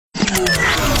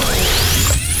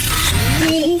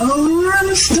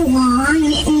Armstrong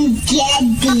and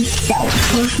Getty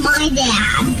with my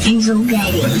dad and so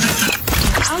Getty.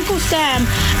 Uncle Sam,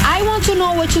 I want to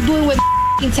know what you're doing with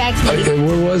text me.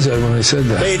 Where was I when I said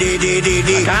that? I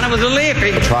kind of was a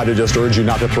lippy. I try to just urge you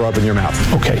not to throw up in your mouth.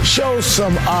 Okay, show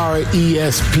some RESPICT.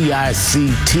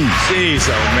 Jeez,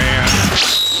 oh man.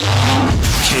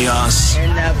 Chaos,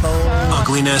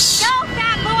 ugliness,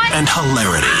 and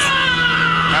hilarity.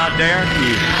 How dare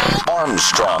you?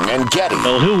 Armstrong and Getty.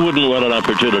 Well, who wouldn't want an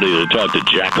opportunity to talk to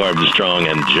Jack Armstrong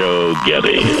and Joe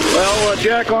Getty? Well,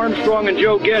 Jack Armstrong and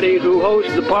Joe Getty, who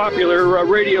host the popular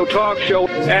radio talk show,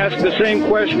 asked the same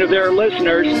question of their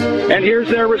listeners, and here's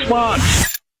their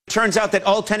response. Turns out that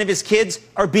all 10 of his kids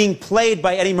are being played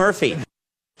by Eddie Murphy.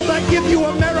 I give you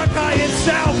America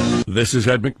itself. This is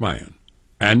Ed McMahon.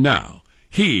 And now,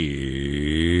 here's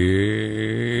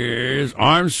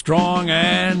Armstrong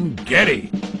and Getty.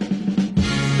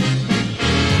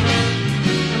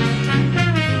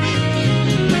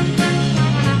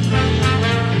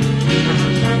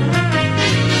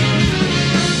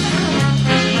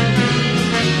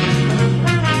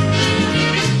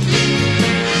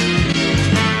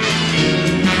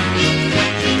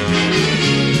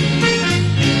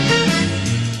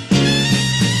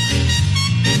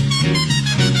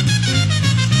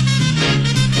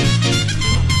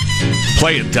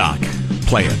 Play it, Doc.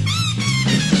 Play it.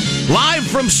 Live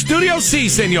from Studio C,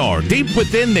 senor, deep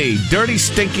within the dirty,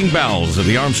 stinking bowels of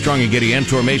the Armstrong and Getty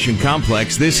Information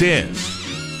Complex, this is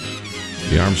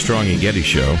the Armstrong and Getty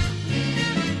Show.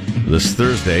 This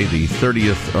Thursday, the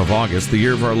 30th of August, the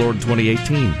year of our Lord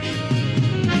 2018.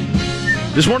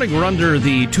 This morning, we're under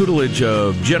the tutelage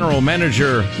of General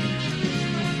Manager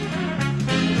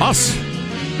us,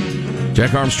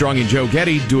 Jack Armstrong and Joe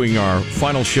Getty, doing our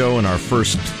final show in our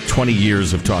first 20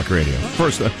 years of talk radio.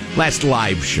 Last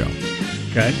live show.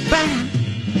 Okay.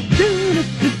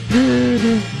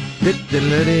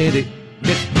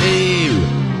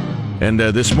 And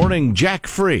this morning, Jack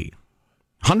free.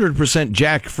 100%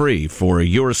 Jack free for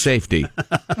your safety.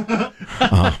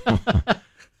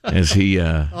 As he,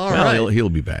 he'll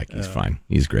be back. He's fine.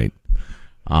 He's great.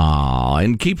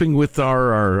 In keeping with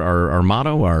our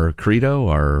motto, our credo,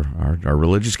 our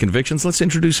religious convictions, let's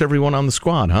introduce everyone on the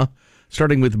squad, huh?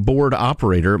 Starting with board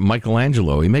operator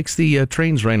Michelangelo. He makes the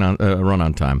trains run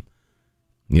on time.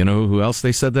 You know who else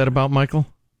they said that about, Michael?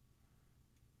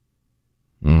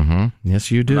 Mm-hmm. Yes,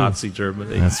 you do. Nazi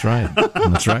Germany. That's right.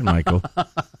 That's right, Michael.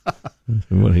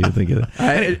 What do you think of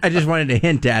that? I just wanted to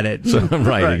hint at it. So,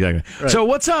 right, exactly. Right. So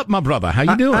what's up, my brother? How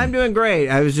you doing? I'm doing great.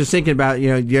 I was just thinking about,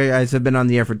 you guys have been on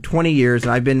the air for 20 years,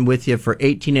 and I've been with you for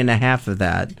 18 and a half of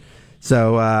that.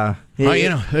 So,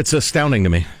 it's astounding to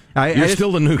me. You're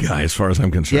still the new guy as far as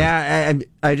I'm concerned. Yeah,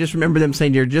 I just remember them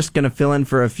saying you're just going to fill in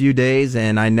for a few days,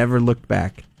 and I never looked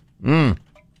back. Well,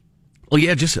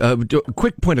 yeah, just a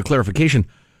quick point of clarification.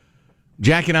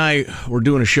 Jack and I were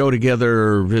doing a show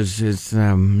together,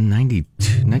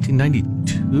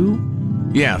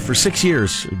 1992? Yeah, for 6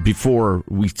 years before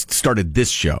we started this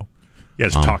show. You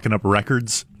guys talking up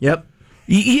records? Yep.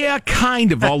 Yeah,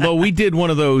 kind of, although we did one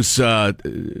of those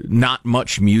not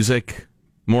much music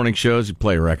morning shows. You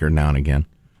play a record now and again.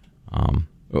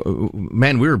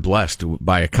 Man, we were blessed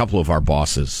by a couple of our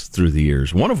bosses through the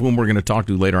years, one of whom we're going to talk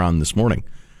to later on this morning.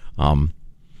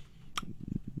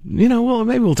 Maybe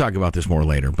we'll talk about this more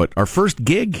later, but our first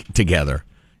gig together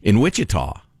in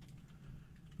Wichita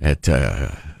at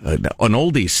an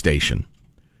oldies station,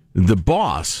 the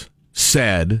boss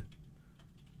said,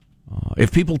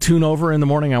 if people tune over in the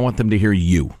morning, I want them to hear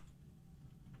you,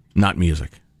 not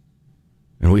music.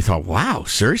 And we thought, wow,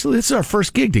 seriously? This is our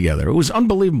first gig together. It was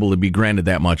unbelievable to be granted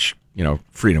that much,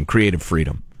 freedom, creative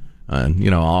freedom. And,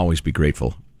 I'll always be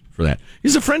grateful for that.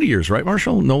 He's a friend of yours, right,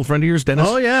 Marshall? An old friend of yours, Dennis?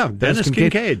 Oh, yeah. Dennis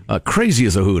Kincaid. Crazy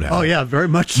as a hoot owl. Oh, yeah, very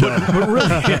much so. But really,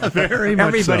 yeah, very much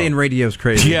Everybody in radio is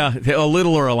crazy. Yeah, a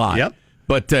little or a lot. Yep.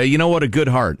 But you know what? A good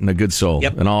heart and a good soul.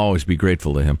 Yep. And I'll always be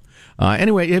grateful to him.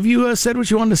 Anyway, have you said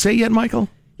what you wanted to say yet, Michael?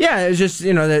 Yeah, it was just,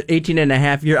 the 18 and a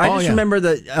half year. I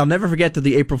remember I'll never forget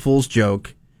the April Fool's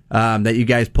joke that you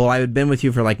guys pull. I had been with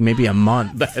you for maybe a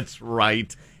month. That's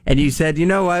right. And you said, you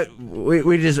know what,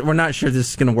 we're not sure this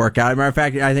is going to work out. As a matter of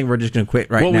fact, I think we're just going to quit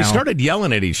now. Well, we started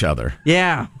yelling at each other.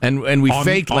 Yeah. And we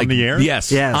faked on the air?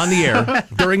 Yes, on the air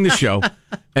during the show.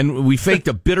 And we faked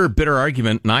a bitter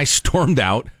argument, and I stormed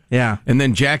out. Yeah. And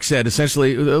then Jack said,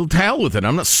 essentially, to hell with it.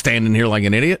 I'm not standing here like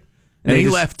an idiot. And he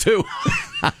left, too.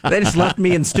 They just left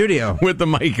me in studio. With the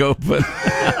mic open.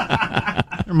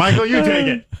 Michael, you take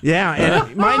it. Yeah,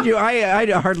 and mind you, I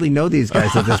hardly know these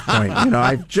guys at this point.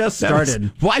 I've just started.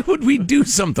 Why would we do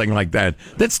something like that?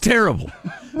 That's terrible.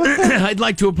 I'd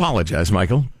like to apologize,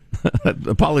 Michael.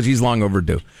 Apologies long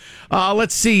overdue.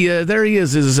 Let's see. There he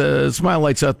is. His smile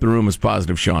lights up the room is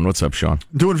positive. Sean, what's up, Sean?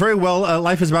 Doing very well.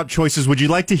 Life is about choices. Would you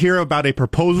like to hear about a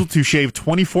proposal to shave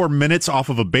 24 minutes off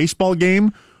of a baseball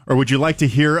game, or would you like to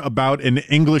hear about an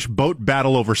English boat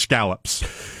battle over scallops?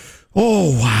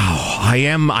 Oh, wow.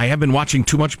 I have been watching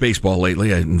too much baseball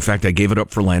lately. In fact, I gave it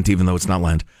up for Lent, even though it's not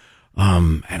Lent.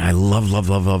 And I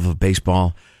love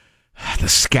baseball. The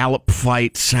scallop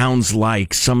fight sounds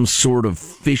like some sort of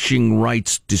fishing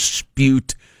rights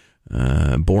dispute,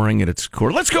 boring at its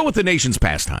core. Let's go with the nation's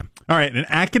pastime. All right, an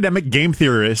academic game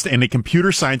theorist and a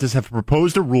computer scientist have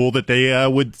proposed a rule that they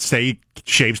would say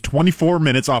shaves 24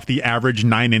 minutes off the average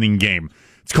 9-inning game.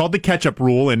 It's called the catch-up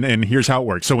rule, and here's how it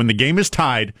works. So when the game is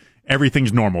tied,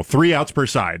 everything's normal, 3 outs per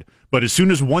side. But as soon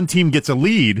as one team gets a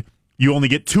lead, you only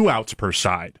get 2 outs per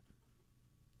side.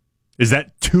 Is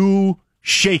that too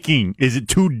shaking? Is it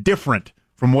too different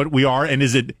from what we are? And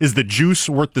is the juice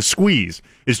worth the squeeze?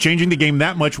 Is changing the game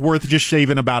that much worth just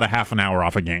shaving about a half an hour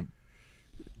off a game?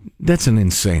 That's an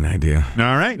insane idea.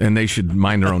 All right. And they should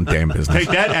mind their own damn business. Take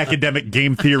that, academic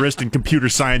game theorist and computer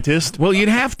scientist. Well, you'd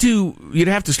have to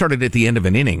start it at the end of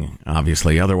an inning,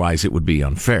 obviously. Otherwise, it would be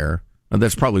unfair.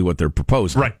 That's probably what they're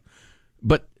proposing. Right.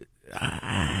 But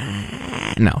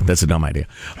no, that's a dumb idea.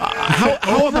 How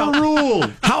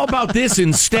about this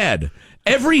instead?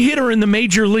 Every hitter in the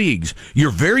major leagues, your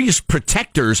various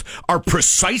protectors are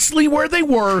precisely where they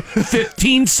were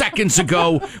 15 seconds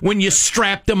ago when you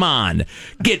strapped them on.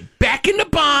 Get back in the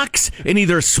box and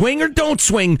either swing or don't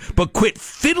swing, but quit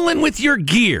fiddling with your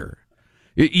gear.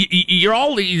 You're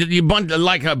all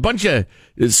like a bunch of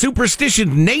superstitious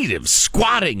natives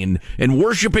squatting and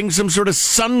worshiping some sort of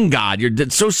sun god. You're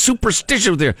so superstitious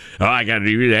with your, I got to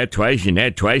do that twice and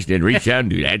that twice, then reach out and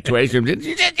do that twice. And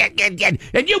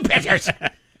you pitchers,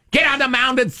 get on the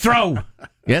mound and throw.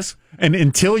 Yes? And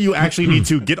until you actually need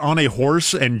to get on a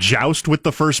horse and joust with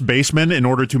the first baseman in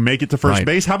order to make it to first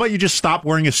base, how about you just stop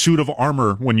wearing a suit of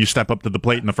armor when you step up to the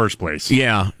plate in the first place?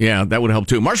 Yeah, that would help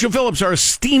too. Marshall Phillips, our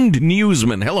esteemed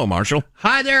newsman. Hello, Marshall.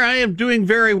 Hi there. I am doing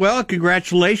very well.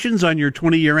 Congratulations on your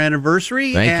 20-year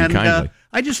anniversary. Thank you kindly.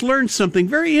 I just learned something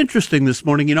very interesting this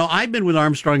morning. You know, I've been with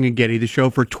Armstrong and Getty, the show,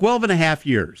 for 12 and a half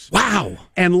years. Wow.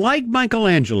 And like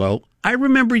Michelangelo, I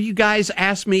remember you guys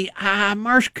asked me,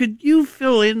 Marsh, could you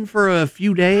fill in for a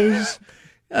few days?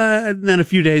 And then a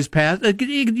few days passed. Could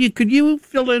you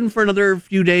fill in for another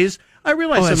few days? I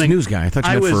realized that's something. News guy. I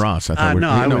thought you meant for us. I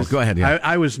thought go ahead. Yeah.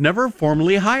 I was never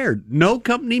formally hired. No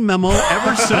company memo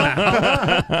ever sent.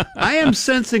 I am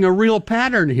sensing a real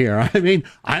pattern here. I mean,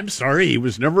 I'm sorry, he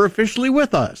was never officially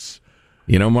with us.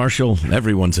 You know, Marshall,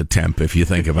 everyone's a temp if you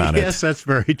think about it. Yes, that's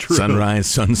very true. Sunrise,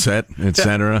 sunset,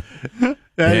 etc.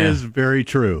 That is very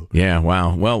true. Yeah,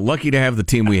 wow. Well, lucky to have the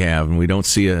team we have, and we don't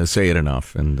say it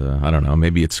enough. And I don't know,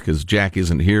 maybe it's because Jack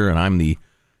isn't here and I'm the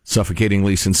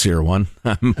suffocatingly sincere one.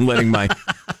 I'm letting my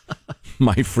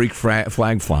freak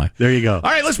flag fly. There you go. All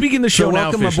right, let's begin the show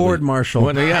now. Welcome aboard,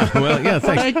 Marshall. Thanks.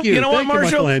 Thank you. You know what,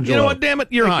 Marshall? You know what, damn it,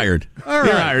 you're hired. All right.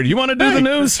 You're hired. You want to do the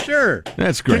news? Sure.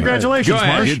 That's great. Congratulations,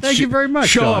 Marsh. Thank you very much.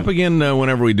 Show up again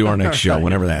whenever we do our next show,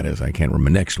 whenever that is. I can't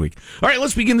remember, next week. All right,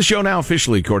 let's begin the show now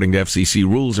officially, according to FCC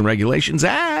rules and regulations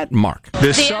at Mark.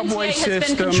 The subway system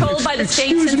has been controlled by the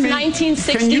state since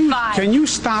 1965. Can you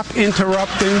stop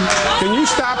interrupting? Can you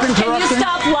stop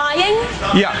lying?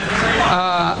 Yeah.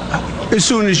 As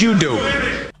soon as you do.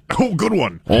 Oh, good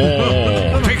one.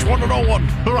 Oh, takes one to know one.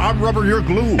 I'm rubber, you're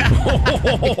glue.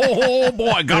 Oh,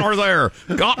 boy, got her there.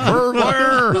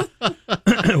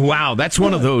 Wow, that's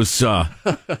one of those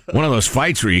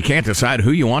fights where you can't decide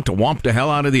who you want to whomp the hell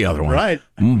out of the other one. Right.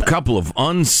 A couple of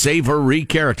unsavory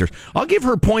characters. I'll give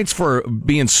her points for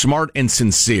being smart and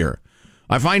sincere.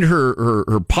 I find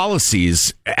her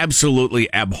policies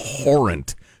absolutely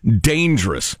abhorrent,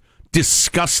 dangerous,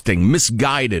 disgusting,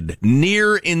 misguided,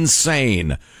 near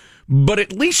insane. But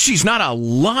at least she's not a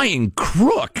lying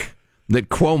crook that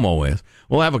Cuomo is.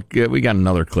 We got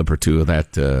another clip or two of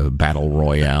that battle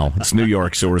royale. It's New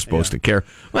York, so we're supposed to care.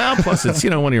 Well, plus it's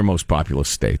one of your most populous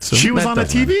states. So she was on a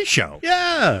TV show.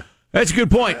 Yeah. That's a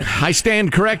good point. I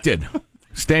stand corrected.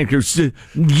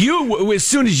 You, as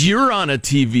soon as you're on a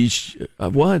TV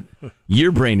what?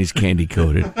 Your brain is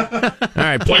candy-coated. All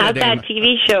right, play how's that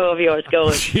TV show of yours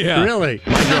going? Yeah. Really?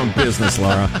 Mind your own business,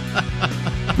 Laura.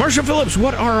 Marshall Phillips,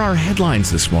 what are our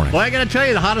headlines this morning? Well, I got to tell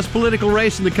you, the hottest political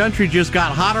race in the country just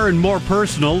got hotter and more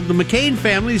personal. The McCain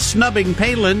family's snubbing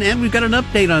Palin, and we've got an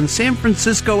update on San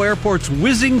Francisco Airport's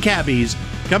whizzing cabbies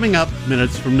coming up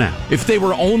minutes from now. If they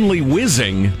were only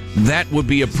whizzing, that would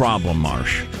be a problem,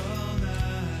 Marsh.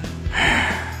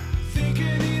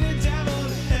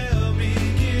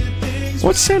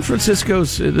 What's San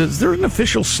Francisco's? Is there an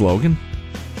official slogan?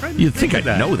 You'd think I'd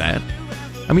know that.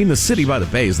 I mean, the city by the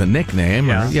bay is the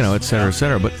nickname, or, et cetera, et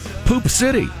cetera. But Poop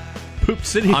City. Poop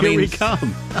City, here we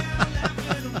come.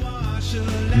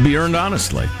 Be earned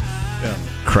honestly. Yeah.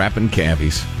 Crap and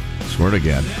cabbies. Swear to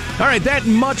God. All right, that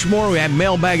and much more. We have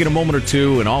mailbag in a moment or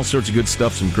two and all sorts of good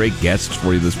stuff. Some great guests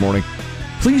for you this morning.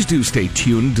 Please do stay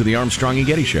tuned to the Armstrong and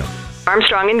Getty Show.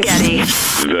 Armstrong and Getty.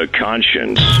 The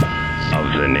conscience of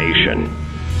the nation.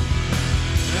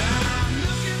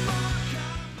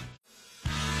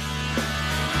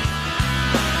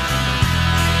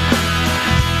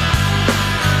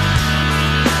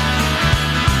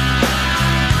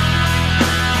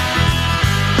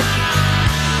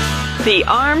 The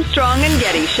Armstrong and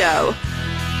Getty Show.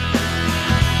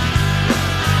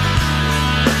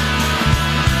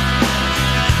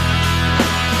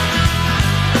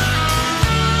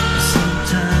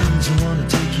 Sometimes I want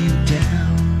to take you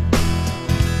down.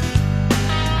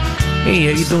 Hey,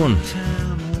 how you doing?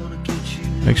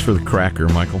 Thanks for the cracker,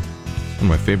 Michael. One of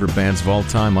my favorite bands of all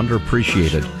time,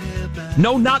 underappreciated.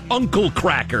 No, not Uncle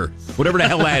Cracker. Whatever the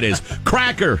hell that is.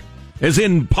 Cracker, as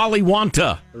in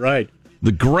Polywanta. Right.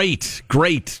 The great,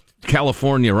 great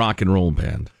California rock and roll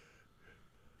band.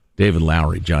 David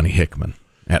Lowery, Johnny Hickman,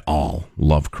 et al.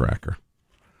 Love Cracker.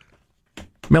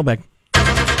 Mailbag.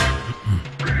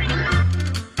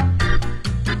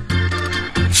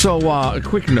 So, a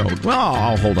quick note. Well,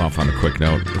 I'll hold off on a quick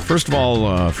note. First of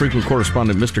all, frequent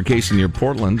correspondent Mr. Casey near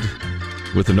Portland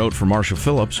with a note from Marshall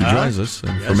Phillips, who joins us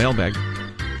for Mailbag.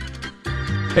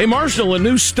 Hey, Marshall, a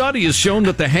new study has shown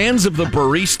that the hands of the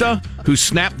barista who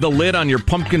snapped the lid on your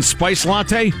pumpkin spice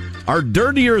latte are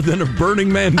dirtier than a Burning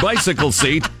Man bicycle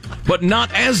seat, but not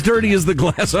as dirty as the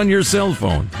glass on your cell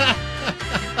phone.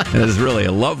 That is really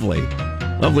a lovely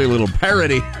little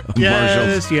parody of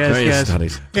Marshall's various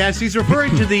studies. Yes, he's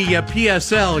referring to the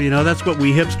PSL. That's what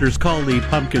we hipsters call the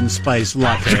pumpkin spice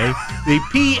latte. The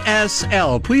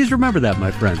PSL. Please remember that, my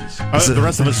friends. The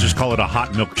rest of us just call it a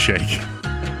hot milkshake.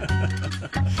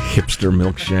 Hipster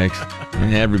milkshakes.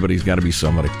 Everybody's got to be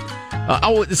somebody.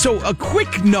 So a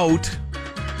quick note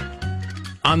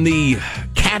on the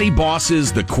catty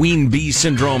bosses, the queen bee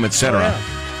syndrome, etc.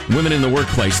 Women in the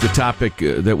workplace, the topic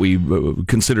that we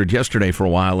considered yesterday for a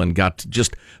while and got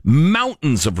just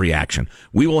mountains of reaction.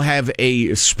 We will have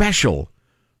a special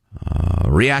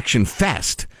reaction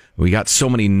fest. We got so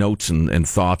many notes and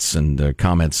thoughts and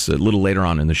comments a little later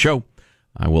on in the show.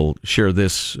 I will share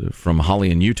this from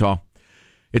Holly in Utah.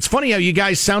 It's funny how you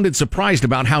guys sounded surprised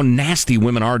about how nasty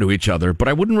women are to each other, but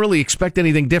I wouldn't really expect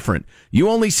anything different. You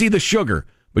only see the sugar,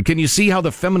 but can you see how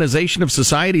the feminization of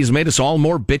society has made us all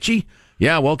more bitchy?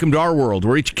 Yeah, welcome to our world,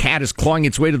 where each cat is clawing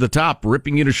its way to the top,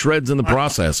 ripping you to shreds in the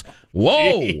process.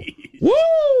 Whoa!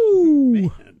 Woo!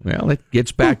 Man. Well, it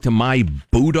gets back to my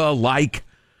Buddha-like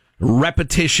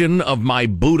repetition of my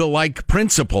Buddha-like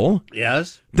principle.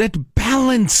 Yes? That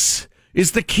balance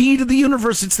is the key to the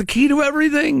universe. It's the key to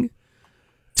everything.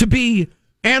 To be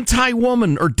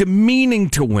anti-woman or demeaning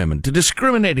to women, to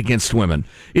discriminate against women,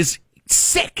 is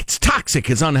sick. It's toxic.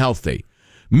 It's unhealthy.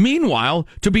 Meanwhile,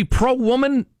 to be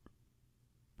pro-woman,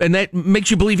 and that makes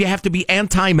you believe you have to be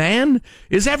anti-man,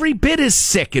 is every bit as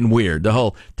sick and weird. The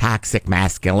whole toxic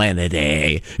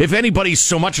masculinity. If anybody's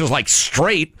so much as like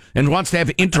straight and wants to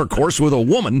have intercourse with a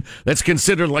woman, that's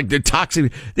considered like the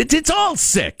toxic. It's all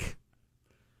sick.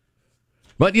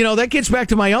 But, that gets back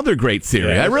to my other great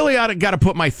theory. I really got to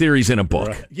put my theories in a book.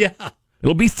 Right. Yeah.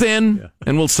 It'll be thin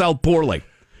and will sell poorly,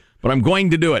 but I'm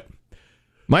going to do it.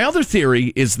 My other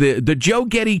theory is the Joe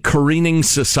Getty careening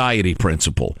society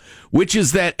principle, which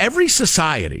is that every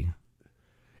society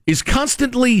is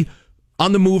constantly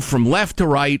on the move from left to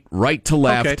right, right to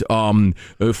left,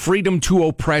 freedom to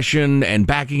oppression and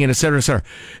backing in, et cetera, et cetera.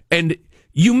 And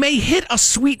you may hit a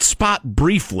sweet spot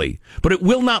briefly, but it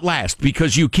will not last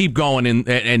because you keep going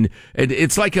and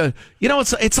it's like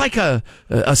it's like a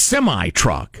semi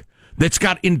truck that's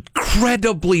got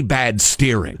incredibly bad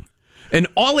steering. And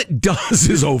all it does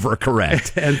is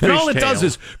overcorrect. and all it does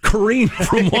is careen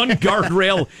from one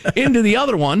guardrail into the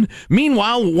other one,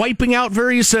 meanwhile wiping out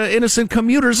various innocent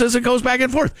commuters as it goes back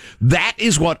and forth. That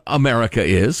is what America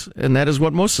is, and that is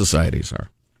what most societies are.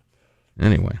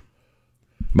 Anyway.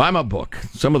 Buy my book.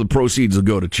 Some of the proceeds will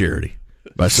go to charity.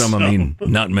 By some, I mean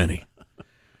not many.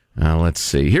 Let's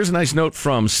see. Here's a nice note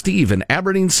from Steve in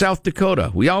Aberdeen, South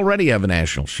Dakota. We already have a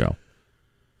national show.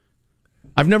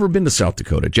 I've never been to South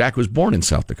Dakota. Jack was born in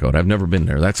South Dakota. I've never been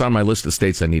there. That's on my list of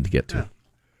states I need to get to.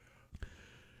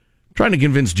 Trying to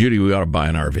convince Judy we ought to buy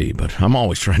an RV, but I'm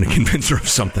always trying to convince her of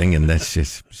something, and that's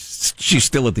just, she's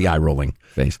still at the eye-rolling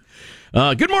phase.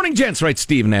 Good morning, gents, writes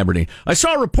Steve in Aberdeen. I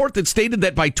saw a report that stated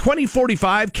that by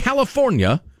 2045,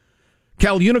 California,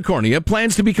 Cal Unicornia,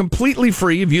 plans to be completely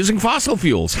free of using fossil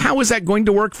fuels. How is that going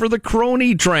to work for the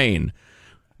crony train?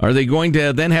 Are they going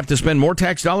to then have to spend more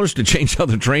tax dollars to change how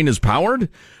the train is powered?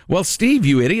 Well, Steve,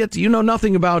 you idiot, you know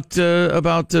nothing about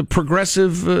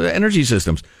progressive energy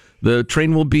systems. The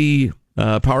train will be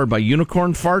powered by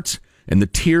unicorn farts and the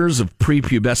tears of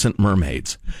prepubescent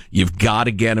mermaids. You've got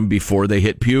to get them before they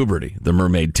hit puberty, the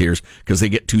mermaid tears, because they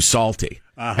get too salty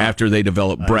after they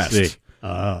develop breasts.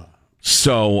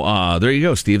 So there you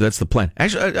go, Steve. That's the plan.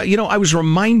 Actually, I was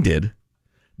reminded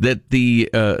that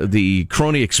the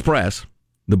Crony Express,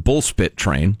 the Bullspit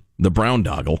train, the brown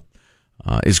doggle,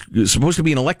 is supposed to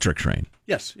be an electric train.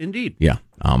 Yes, indeed. Yeah.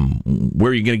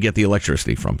 Where are you going to get the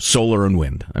electricity from? Solar and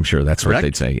wind. I'm sure that's Correct. what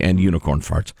they'd say. And unicorn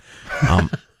farts.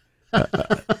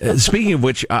 Speaking of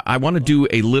which, I want to do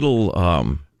a little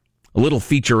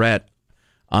featurette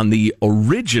on the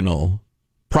original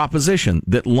proposition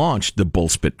that launched the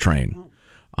Bullspit train,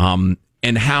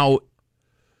 and how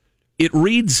it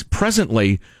reads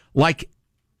presently like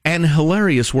an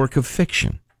hilarious work of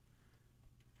fiction.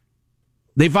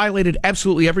 They violated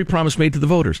absolutely every promise made to the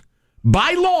voters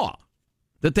by law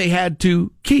that they had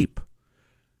to keep.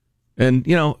 And,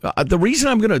 the reason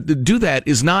I'm going to do that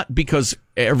is not because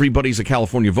everybody's a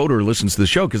California voter who listens to the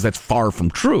show, because that's far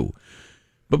from true,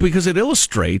 but because it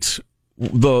illustrates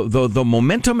the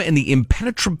momentum and the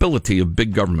impenetrability of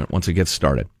big government once it gets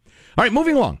started. All right,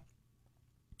 moving along.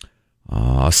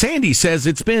 Sandy says,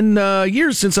 it's been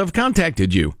years since I've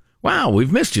contacted you. Wow,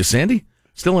 we've missed you, Sandy.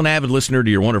 Still an avid listener to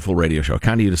your wonderful radio show.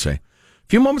 Kind of you to say. A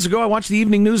few moments ago, I watched the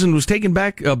evening news and was taken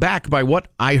back by what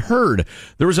I heard.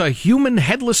 There was a human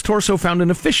headless torso found in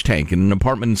a fish tank in an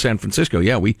apartment in San Francisco.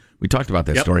 Yeah, we talked about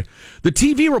that story. The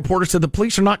TV reporter said the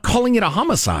police are not calling it a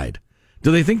homicide.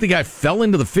 Do they think the guy fell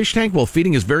into the fish tank while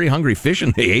feeding his very hungry fish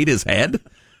and they ate his head?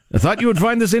 I thought you would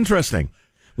find this interesting.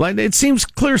 Like, it seems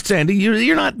clear, Sandy,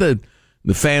 you're not the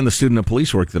student of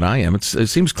police work that I am. It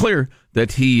seems clear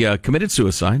that he committed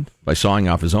suicide by sawing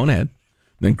off his own head,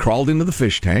 then crawled into the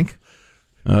fish tank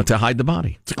to hide the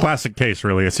body. It's a classic case,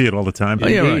 really. I see it all the time.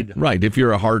 Yeah, right. If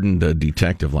you're a hardened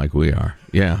detective like we are.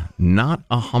 Yeah, not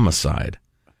a homicide.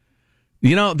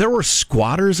 There were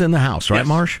squatters in the house, right, yes,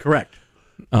 Marsh? Correct.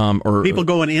 Or people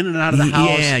going in and out of the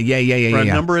house for a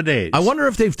number of days. I wonder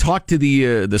if they've talked to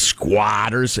the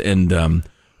squatters, and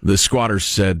the squatters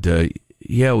said,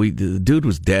 the dude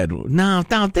was dead. No,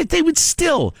 they would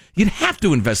still, you'd have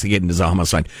to investigate it as a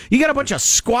homicide. You got a bunch of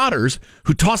squatters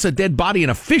who toss a dead body in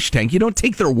a fish tank. You don't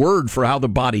take their word for how the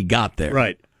body got there.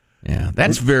 Right. Yeah,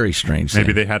 that's very strange.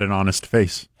 Maybe they had an honest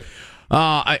face.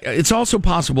 It's also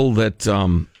possible that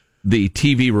the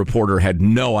TV reporter had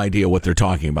no idea what they're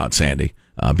talking about, Sandy,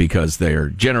 because they're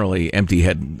generally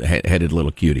empty-headed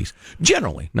little cuties.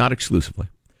 Generally, not exclusively.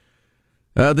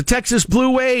 The Texas Blue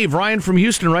Wave. Ryan from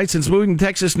Houston writes, since moving to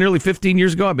Texas nearly 15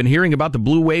 years ago, I've been hearing about the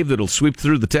blue wave that'll sweep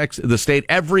through the state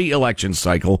every election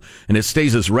cycle, and it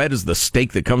stays as red as the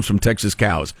steak that comes from Texas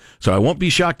cows. So I won't be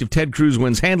shocked if Ted Cruz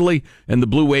wins handily and the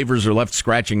blue wavers are left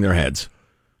scratching their heads.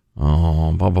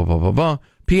 Oh, blah, blah, blah, blah, blah.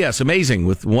 P.S. Amazing.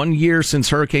 With 1 year since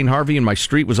Hurricane Harvey and my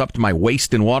street was up to my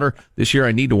waist in water, this year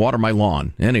I need to water my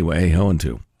lawn. Anyway,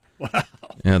 0-2. Wow.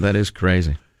 Yeah, that is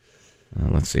crazy.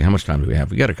 Let's see. How much time do we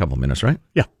have? We got a couple minutes, right?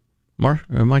 Yeah. Mike,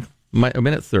 a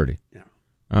minute 30. Yeah.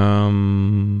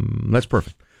 That's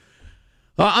perfect.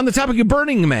 On the topic of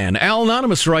Burning Man, Al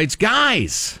Anonymous writes,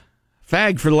 guys,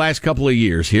 fag for the last couple of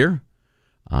years here.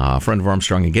 Friend of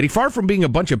Armstrong and Getty. Far from being a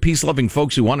bunch of peace-loving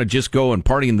folks who want to just go and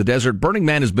party in the desert, Burning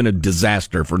Man has been a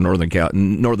disaster for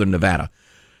northern Nevada.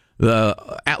 The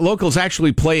locals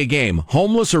actually play a game,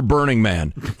 homeless or Burning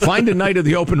Man. Find a night of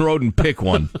the open road and pick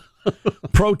one.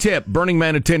 Pro tip, Burning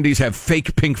Man attendees have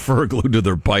fake pink fur glued to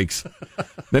their bikes.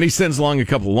 Then he sends along a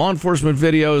couple of law enforcement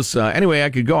videos. Anyway,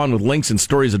 I could go on with links and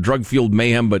stories of drug-fueled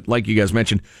mayhem, but like you guys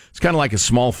mentioned, it's kind of like a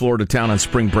small Florida town on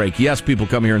spring break. Yes, people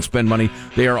come here and spend money.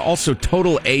 They are also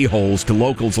total a-holes to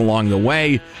locals along the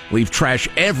way, leave trash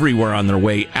everywhere on their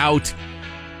way out,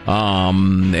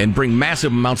 and bring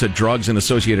massive amounts of drugs and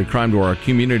associated crime to our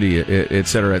community, et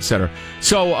cetera, et cetera.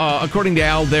 So, according to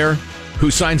Al there, who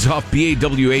signs off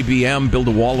BAWABM, build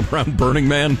a wall around Burning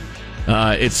Man,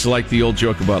 it's like the old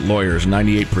joke about lawyers.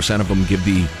 98% of them give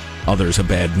the others a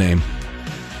bad name.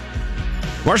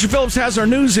 Marcia Phillips has our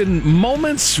news in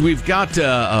moments. We've got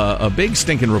a big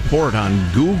stinking report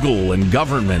on Google and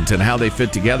government and how they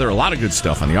fit together. A lot of good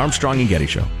stuff on the Armstrong and Getty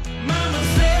Show.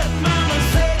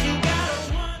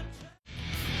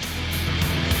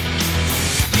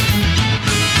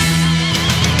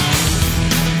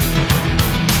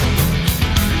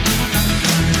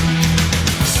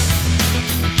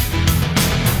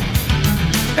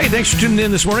 Hey, thanks for tuning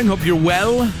in this morning. Hope you're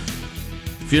well.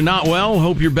 If you're not well,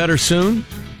 hope you're better soon.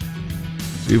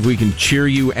 See if we can cheer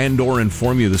you and or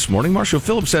inform you this morning. Marshall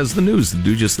Phillips has the news to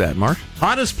do just that, Marsh.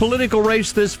 Hottest political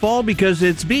race this fall because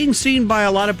it's being seen by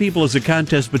a lot of people as a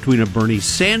contest between a Bernie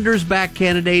Sanders-backed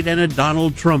candidate and a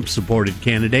Donald Trump-supported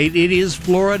candidate. It is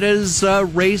Florida's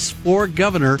race for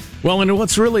governor. Well, and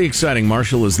what's really exciting,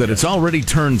 Marshall, is that it's already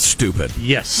turned stupid.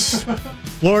 Yes.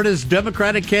 Florida's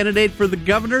Democratic candidate for the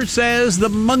governor says the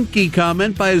monkey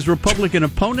comment by his Republican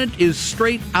opponent is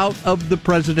straight out of the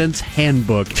president's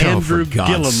handbook. For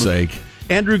God's sake.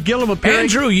 Andrew Gillum appearing...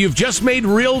 Andrew, you've just made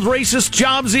real racist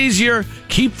jobs easier.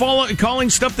 Keep calling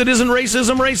stuff that isn't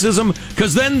racism,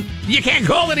 because then you can't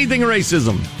call anything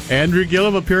racism. Andrew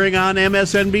Gillum appearing on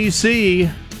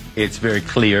MSNBC. It's very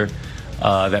clear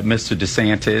that Mr.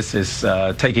 DeSantis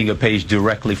is taking a page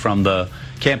directly from the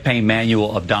campaign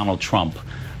manual of Donald Trump.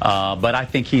 But I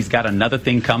think he's got another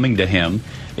thing coming to him.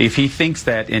 If he thinks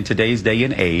that in today's day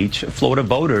and age, Florida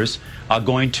voters are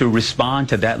going to respond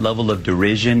to that level of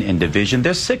derision and division,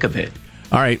 they're sick of it.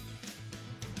 All right.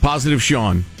 Positive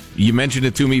Sean, you mentioned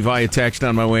it to me via text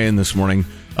on my way in this morning.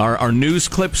 Our news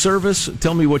clip service,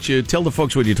 tell the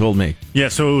folks what you told me. Yeah,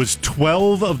 so it was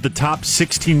 12 of the top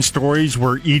 16 stories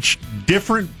were each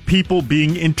different people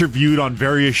being interviewed on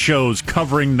various shows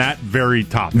covering that very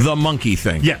topic. The monkey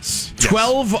thing. Yes.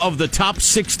 12 of the top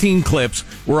 16 clips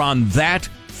were on that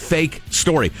fake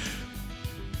story.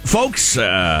 Folks,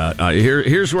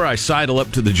 here's where I sidle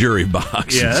up to the jury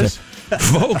box. Yes.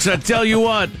 Folks, I tell you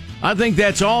what, I think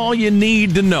that's all you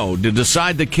need to know to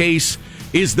decide the case.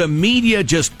 Is the media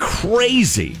just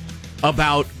crazy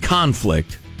about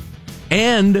conflict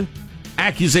and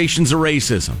accusations of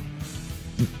racism?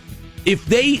 If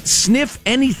they sniff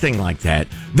anything like that,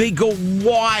 they go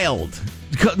wild.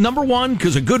 Number one,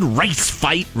 because a good race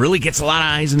fight really gets a lot of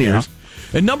eyes and ears.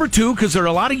 Yeah. And number two, because there are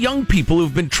a lot of young people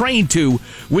who've been trained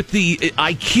with the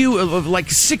IQ of like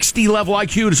 60 level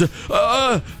IQ to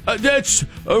say, that's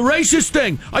a racist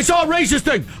thing. I saw a racist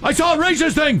thing. I saw a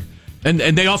racist thing. And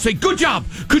they all say, good job,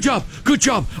 good job, good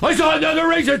job. I saw another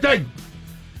racist thing.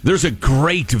 There's a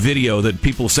great video that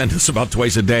people send us about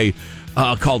twice a day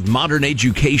called Modern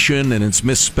Education, and it's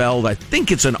misspelled. I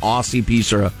think it's an Aussie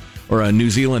piece or a New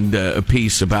Zealand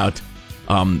piece about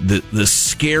the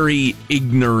scary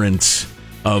ignorance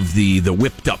of the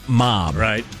whipped up mob.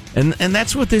 Right. And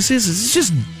that's what this is. It's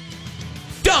just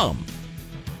dumb.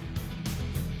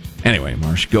 Anyway,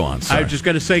 Marsh, go on. Sorry. I was just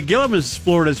going to say, Gillum is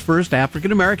Florida's first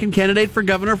African-American candidate for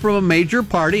governor from a major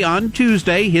party. On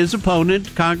Tuesday, his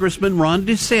opponent, Congressman Ron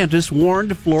DeSantis,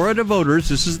 warned Florida voters.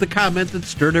 This is the comment that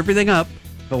stirred everything up.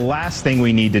 The last thing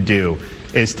we need to do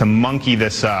is to monkey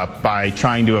this up by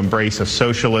trying to embrace a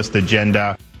socialist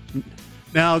agenda.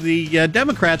 Now, the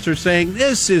Democrats are saying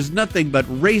this is nothing but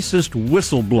racist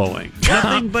whistleblowing.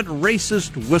 Nothing but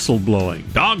racist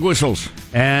whistleblowing. Dog whistles.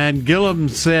 And Gillum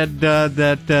said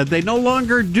that they no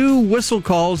longer do whistle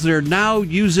calls. They're now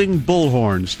using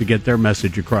bullhorns to get their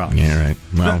message across. Yeah, right.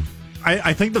 Well,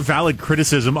 I think the valid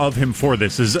criticism of him for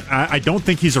this is I don't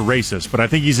think he's a racist, but I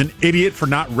think he's an idiot for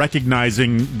not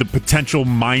recognizing the potential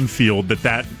minefield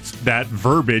that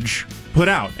verbiage put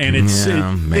out. And it's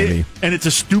maybe. And it's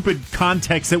a stupid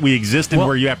context that we exist in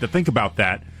where you have to think about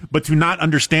that. But to not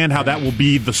understand how that will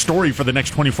be the story for the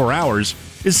next 24 hours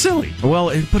is silly. Well,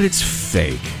 but it's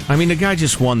fake. I mean, the guy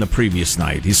just won the previous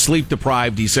night. He's sleep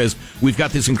deprived. He says, we've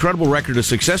got this incredible record of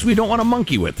success. We don't want to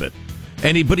monkey with it.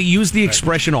 But he used the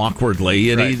expression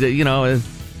awkwardly. And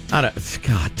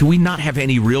God, do we not have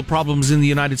any real problems in the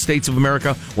United States of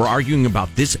America? We're arguing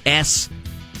about this S.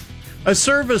 A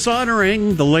service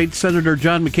honoring the late Senator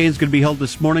John McCain is going to be held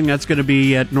this morning. That's going to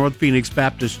be at North Phoenix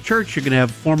Baptist Church. You're going to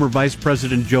have former Vice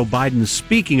President Joe Biden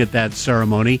speaking at that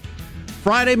ceremony.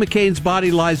 Friday, McCain's body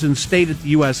lies in state at the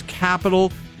U.S.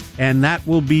 Capitol, and that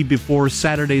will be before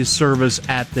Saturday's service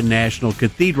at the National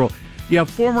Cathedral. You have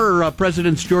former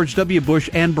Presidents George W.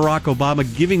 Bush and Barack Obama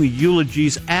giving the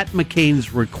eulogies at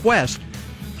McCain's request.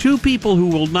 Two people who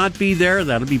will not be there,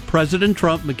 that'll be President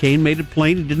Trump. McCain made it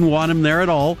plain he didn't want him there at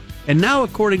all. And now,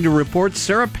 according to reports,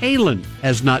 Sarah Palin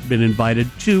has not been invited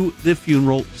to the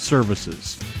funeral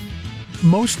services.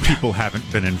 Most people haven't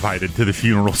been invited to the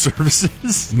funeral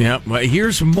services. Yeah, well,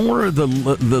 here's more of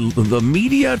the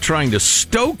media trying to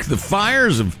stoke the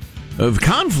fires of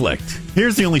conflict.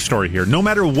 Here's the only story here. No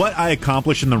matter what I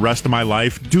accomplish in the rest of my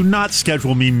life, do not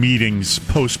schedule me meetings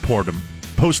post-mortem.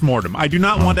 I do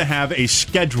not want to have a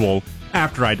schedule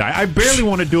after I die. I barely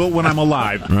want to do it when I'm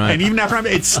alive. Right. And even after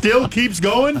it still keeps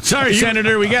going. Sorry,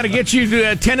 Senator, we got to get you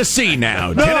to Tennessee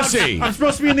now. No, Tennessee. I'm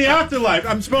supposed to be in the afterlife.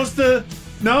 I'm supposed to...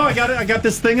 No, I got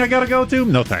this thing I got to go to?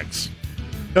 No, thanks.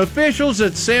 Officials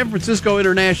at San Francisco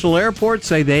International Airport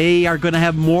say they are going to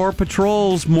have more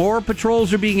patrols. More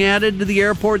patrols are being added to the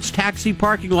airport's taxi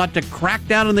parking lot to crack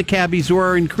down on the cabbies who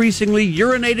are increasingly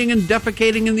urinating and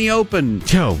defecating in the open.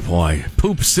 Oh, boy.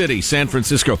 Poop City, San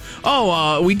Francisco.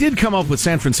 We did come up with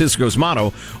San Francisco's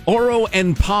motto, Oro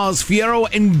en Paz, Fierro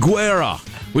en Guerra,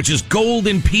 which is gold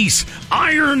in peace,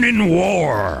 iron in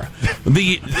war.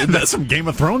 That's some Game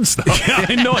of Thrones stuff. Yeah,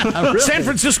 I know it. Really? San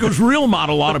Francisco's real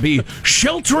motto ought to be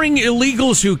sheltering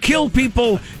illegals who kill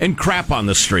people and crap on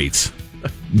the streets.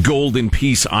 Gold in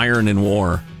peace, iron in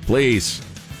war. Please.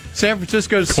 San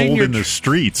Francisco's Cold senior in the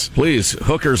streets. Please,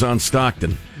 hookers on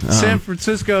Stockton. San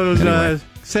Francisco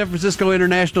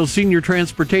International Senior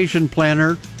Transportation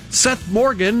Planner Seth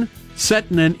Morgan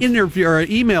sent in an interview or an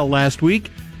email last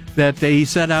week that he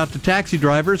sent out to taxi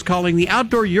drivers, calling the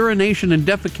outdoor urination and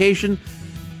defecation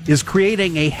is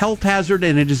creating a health hazard,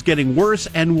 and it is getting worse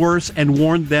and worse, and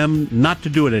warned them not to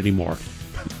do it anymore.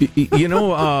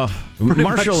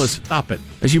 Marshall, stop it.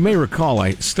 As you may recall,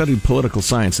 I studied political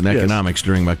science and economics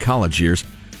during my college years,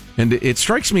 and it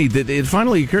strikes me that it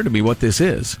finally occurred to me what this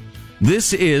is.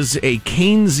 This is a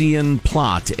Keynesian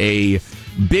plot, a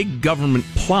big government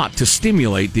plot to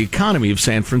stimulate the economy of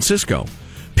San Francisco.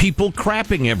 People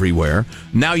crapping everywhere.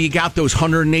 Now you got those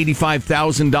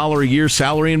 $185,000 a year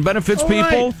salary and benefits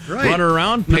people running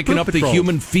around picking up the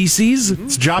human feces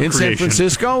It's job in creation. San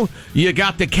Francisco. You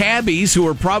got the cabbies who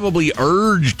are probably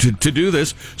urged to do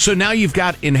this. So now you've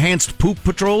got enhanced poop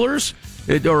patrollers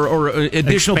or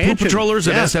additional Expansion. poop patrollers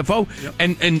at SFO. Yep.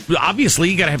 And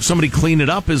obviously you got to have somebody clean it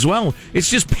up as well.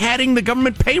 It's just padding the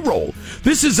government payroll.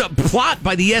 This is a plot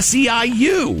by the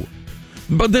SEIU.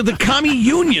 But the commie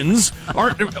unions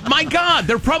are, my God,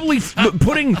 they're probably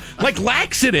putting like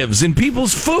laxatives in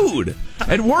people's food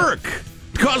at work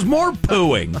to cause more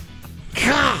pooing.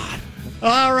 God.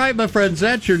 All right, my friends,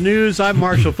 that's your news. I'm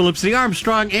Marshall Phillips, the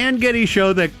Armstrong and Getty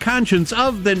Show, the conscience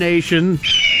of the nation.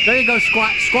 There you go,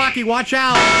 Squawky, watch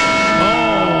out.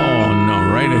 Oh, no,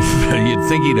 right? You'd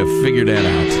think he'd have figured that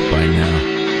out by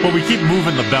now. Well, we keep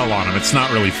moving the bell on him. It's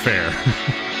not really fair.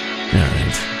 All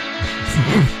right.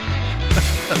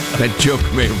 That joke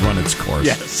may have run its course.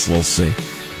 Yes. We'll see.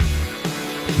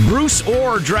 Bruce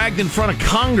Orr dragged in front of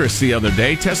Congress the other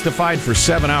day, testified for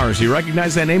 7 hours. You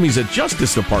recognize that name? He's a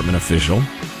Justice Department official.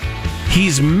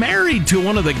 He's married to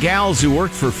one of the gals who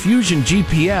worked for Fusion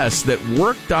GPS that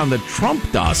worked on the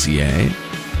Trump dossier.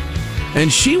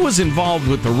 And she was involved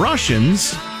with the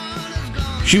Russians.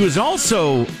 She was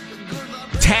also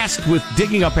tasked with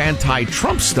digging up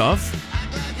anti-Trump stuff.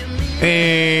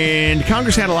 And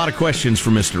Congress had a lot of questions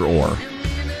for Mr. Orr.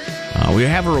 We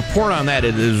have a report on that.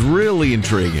 It is really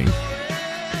intriguing.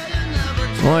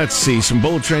 Well, let's see. Some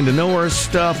Bullet Train to Nowhere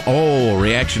stuff. Oh,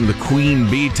 reaction to the Queen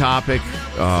Bee topic.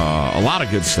 A lot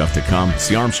of good stuff to come. It's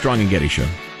the Armstrong and Getty Show.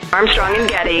 Armstrong and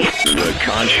Getty. The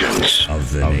conscience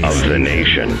of the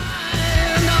nation.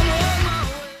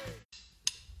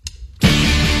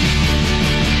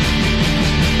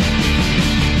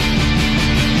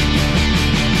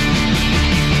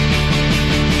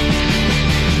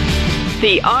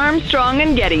 The Armstrong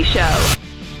and Getty Show.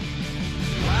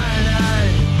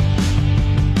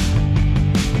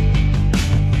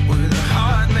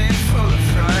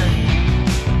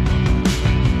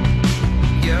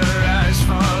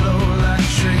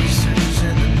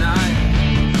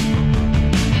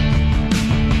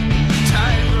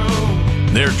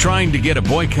 They're trying to get a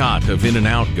boycott of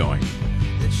In-N-Out going.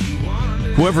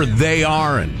 Whoever they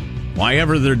are and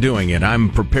whyever they're doing it,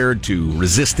 I'm prepared to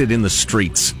resist it in the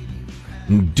streets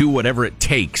and do whatever it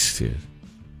takes to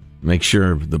make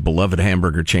sure the beloved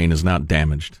hamburger chain is not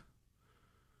damaged.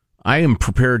 I am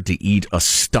prepared to eat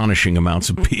astonishing amounts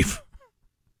of beef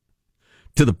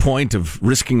to the point of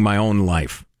risking my own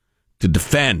life to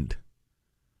defend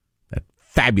that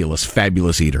fabulous,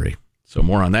 fabulous eatery. So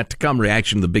more on that to come.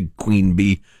 Reaction to the big Queen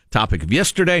Bee topic of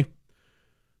yesterday.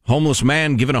 Homeless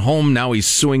man given a home. Now he's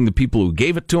suing the people who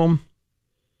gave it to him.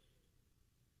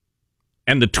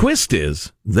 And the twist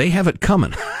is they have it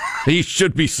coming. He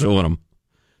should be suing them.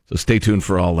 So stay tuned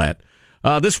for all that.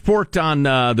 This report on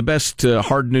the best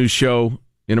hard news show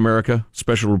in America,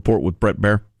 special report with Brett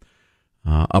Baer,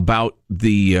 about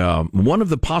the one of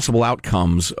the possible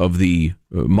outcomes of the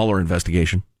Mueller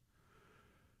investigation.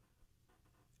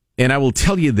 And I will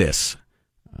tell you this.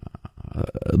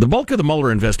 The bulk of the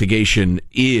Mueller investigation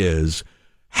is,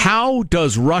 how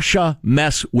does Russia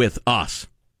mess with us?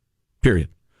 Period.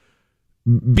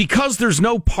 Because there's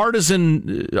no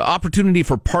partisan opportunity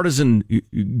for partisan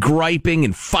griping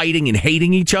and fighting and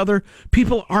hating each other,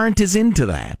 people aren't as into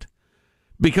that.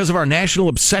 Because of our national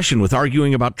obsession with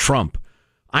arguing about Trump,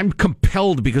 I'm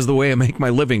compelled because of the way I make my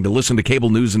living to listen to cable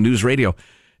news and news radio.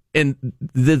 And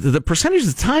the percentage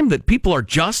of the time that people are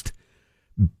just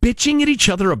bitching at each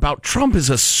other about Trump is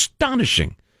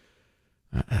astonishing.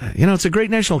 It's a great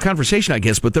national conversation, I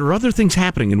guess, but there are other things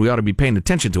happening, and we ought to be paying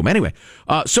attention to them. Anyway,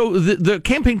 so the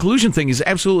campaign collusion thing is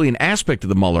absolutely an aspect of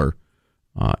the Mueller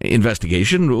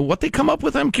investigation. What they come up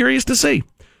with, I'm curious to see.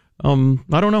 I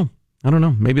don't know.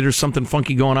 Maybe there's something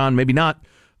funky going on, maybe not.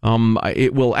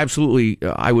 It will absolutely,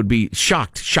 I would be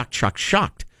shocked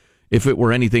if it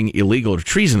were anything illegal or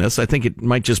treasonous. I think it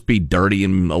might just be dirty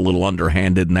and a little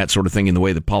underhanded and that sort of thing in the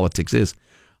way that politics is.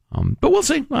 But we'll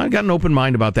see. I got an open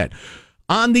mind about that.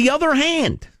 On the other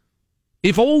hand,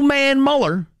 if old man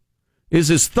Mueller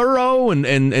is as thorough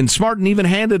and smart and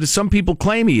even-handed as some people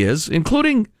claim he is,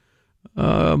 including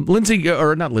Trey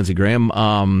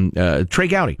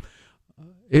Gowdy,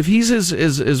 if he's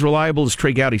as reliable as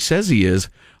Trey Gowdy says he is,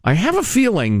 I have a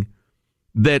feeling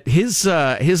that his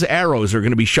arrows are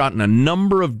going to be shot in a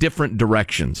number of different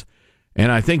directions.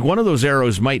 And I think one of those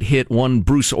arrows might hit one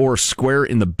Bruce Orr square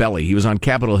in the belly. He was on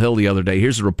Capitol Hill the other day.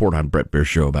 Here's a report on Brett Baer's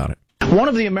show about it. One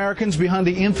of the Americans behind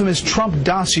the infamous Trump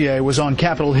dossier was on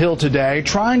Capitol Hill today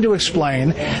trying to explain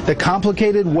the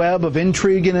complicated web of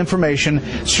intrigue and information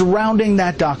surrounding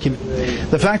that document.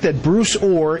 The fact that Bruce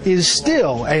Orr is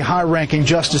still a high-ranking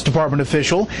Justice Department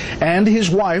official and his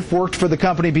wife worked for the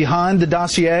company behind the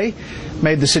dossier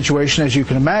made the situation, as you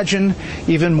can imagine,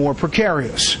 even more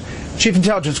precarious. Chief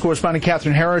Intelligence Correspondent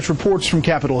Catherine Harris reports from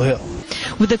Capitol Hill.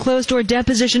 With the closed-door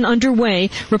deposition underway,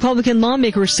 Republican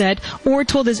lawmakers said Orr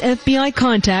told his FBI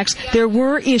contacts there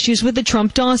were issues with the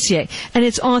Trump dossier and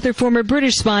its author, former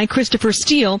British spy Christopher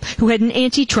Steele, who had an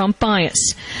anti-Trump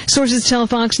bias. Sources tell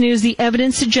Fox News the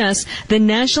evidence suggests the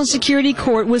National Security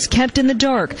Court was kept in the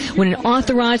dark when it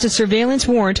authorized a surveillance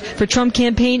warrant for Trump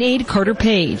campaign aide Carter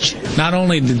Page. Not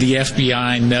only did the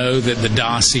FBI know that the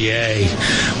dossier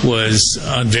was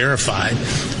unverified,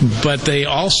 but they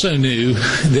also knew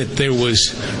that there was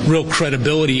real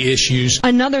credibility issues.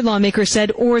 Another lawmaker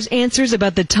said Orr's answers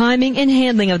about the timing and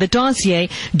handling of the dossier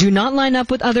do not line up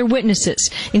with other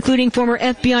witnesses, including former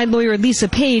FBI lawyer Lisa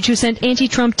Page, who sent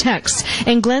anti-Trump texts,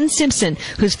 and Glenn Simpson,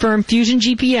 whose firm Fusion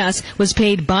GPS was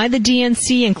paid by the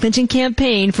DNC and Clinton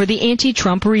campaign for the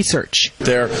anti-Trump research.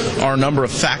 There are a number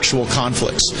of factual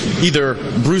conflicts. Either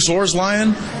Bruce Orr's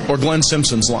lying or Glenn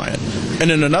Simpson's lying. And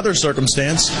in another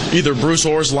circumstance, either Bruce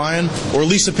Orr's lying or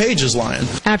Lisa Page is lying.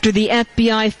 After the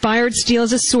FBI fired Steele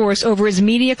as a source over his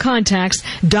media contacts,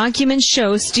 documents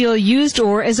show Steele used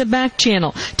Orr as a back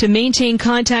channel to maintain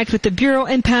contact with the Bureau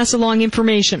and pass along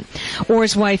information.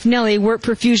 Orr's wife Nellie worked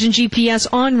for Fusion GPS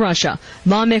on Russia.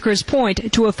 Lawmakers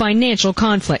point to a financial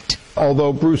conflict.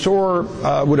 Although Bruce Orr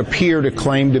would appear to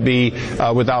claim to be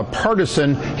without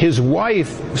partisan, his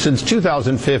wife, since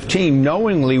 2015,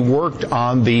 knowingly worked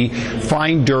on the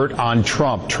fine dirt on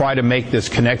Trump, try to make this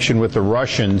connection with the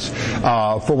Russians,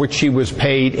 for which she was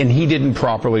paid, and he didn't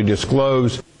properly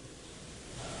disclose.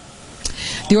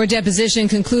 Your deposition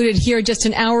concluded here just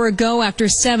an hour ago after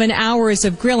 7 hours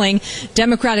of grilling.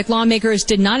 Democratic lawmakers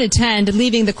did not attend,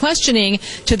 leaving the questioning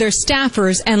to their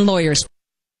staffers and lawyers.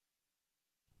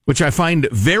 Which I find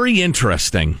very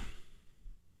interesting.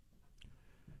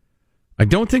 I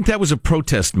don't think that was a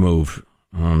protest move.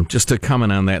 Just to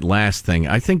comment on that last thing.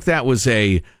 I think that was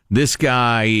this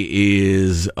guy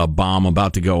is a bomb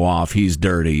about to go off. He's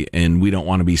dirty, and we don't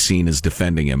want to be seen as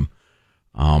defending him.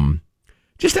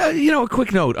 Just a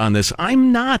quick note on this.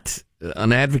 I'm not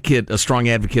a strong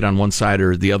advocate on one side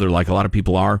or the other, like a lot of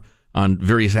people are on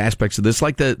various aspects of this,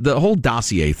 like the whole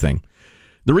dossier thing.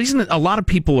 The reason that a lot of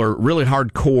people are really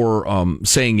hardcore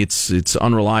saying it's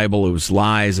unreliable, it was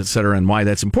lies, et cetera, and why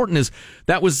that's important is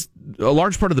that was a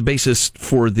large part of the basis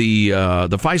for the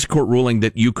FISA court ruling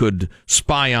that you could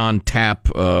spy on, tap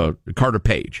Carter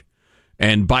Page.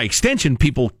 And by extension,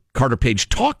 people Carter Page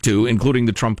talked to, including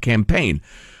the Trump campaign.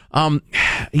 I've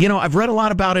read a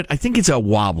lot about it. I think it's a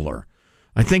wobbler.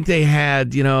 I think they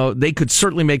had, they could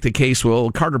certainly make the case,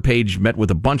 well, Carter Page met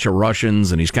with a bunch of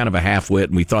Russians and he's kind of a half-wit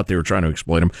and we thought they were trying to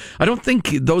exploit him. I don't think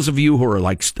those of you who are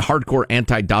like hardcore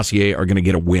anti-dossier are going to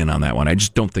get a win on that one. I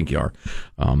just don't think you are.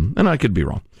 And I could be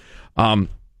wrong. The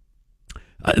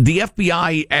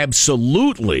FBI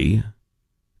absolutely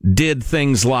did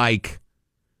things like,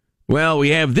 well, we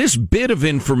have this bit of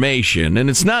information and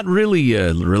it's not really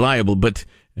reliable, but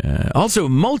also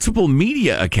multiple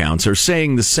media accounts are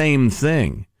saying the same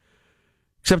thing.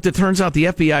 Except it turns out the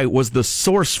FBI was the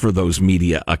source for those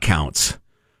media accounts.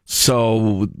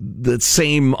 So the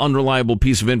same unreliable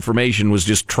piece of information was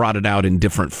just trotted out in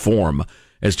different form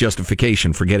as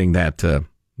justification for getting that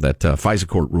FISA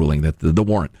court ruling, that the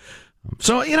warrant.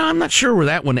 So, I'm not sure where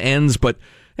that one ends, but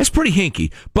that's pretty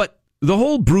hinky. But the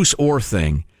whole Bruce Orr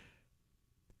thing,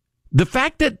 the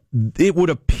fact that it would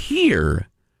appear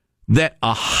that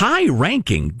a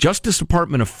high-ranking Justice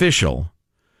Department official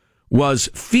was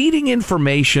feeding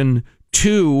information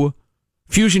to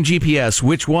Fusion GPS,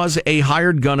 which was a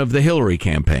hired gun of the Hillary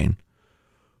campaign,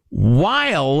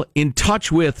 while in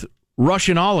touch with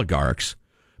Russian oligarchs,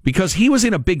 because he was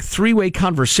in a big three-way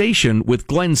conversation with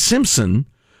Glenn Simpson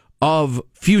of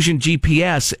Fusion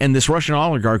GPS and this Russian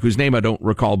oligarch whose name I don't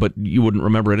recall, but you wouldn't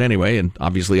remember it anyway, and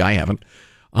obviously I haven't.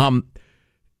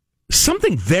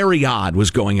 Something very odd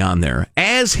was going on there,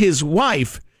 as his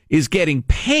wife is getting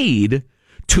paid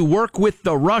to work with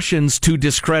the Russians to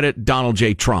discredit Donald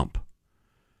J. Trump.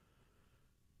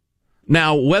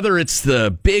 Now, whether it's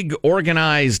the big,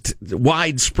 organized,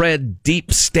 widespread,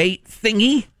 deep state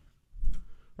thingy,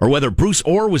 or whether Bruce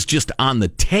Orr was just on the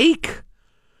take,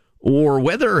 or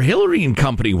whether Hillary and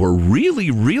company were really,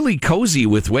 really cozy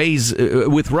with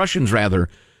Russians,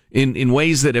 in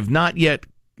ways that have not yet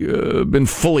been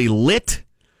fully lit.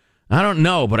 I don't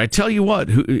know, but I tell you what,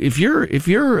 if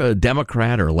you're a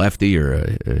Democrat or a lefty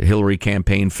or a Hillary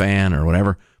campaign fan or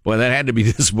whatever, boy, that had to be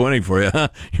disappointing for you. Huh?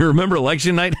 You remember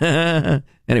election night?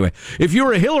 Anyway, if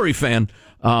you're a Hillary fan,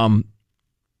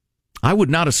 I would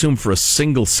not assume for a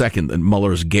single second that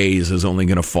Mueller's gaze is only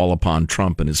going to fall upon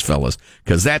Trump and his fellas,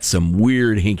 because that's some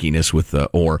weird hinkiness with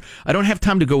Orr. I don't have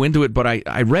time to go into it, but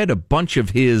I read a bunch of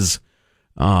his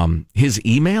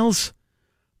emails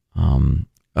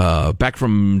back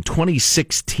from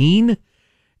 2016,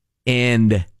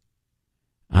 and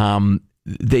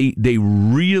they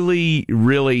really,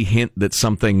 really hint that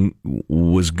something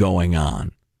was going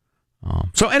on.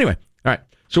 So anyway, all right.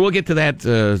 So we'll get to that.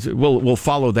 We'll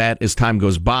follow that as time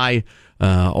goes by.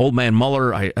 Old man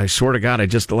Mueller, I swear to God, I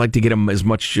just like to get him as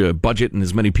much budget and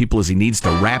as many people as he needs to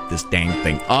wrap this dang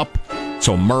thing up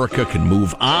so America can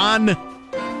move on.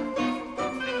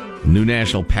 New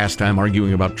national pastime,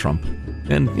 arguing about Trump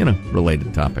and,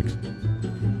 related topics.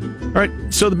 All right,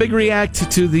 so the big react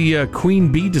to the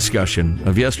Queen Bee discussion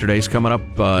of yesterday is coming up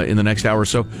in the next hour or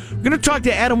so. We're going to talk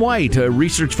to Adam White, a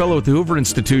research fellow at the Hoover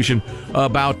Institution,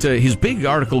 about his big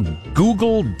article,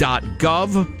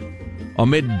 Google.gov.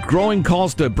 Amid growing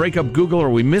calls to break up Google, are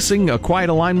we missing a quiet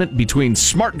alignment between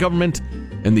smart government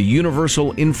and the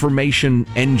universal information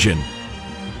engine?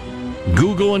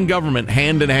 Google and government,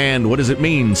 hand in hand. What does it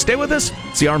mean? Stay with us.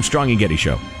 It's the Armstrong and Getty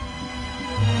Show.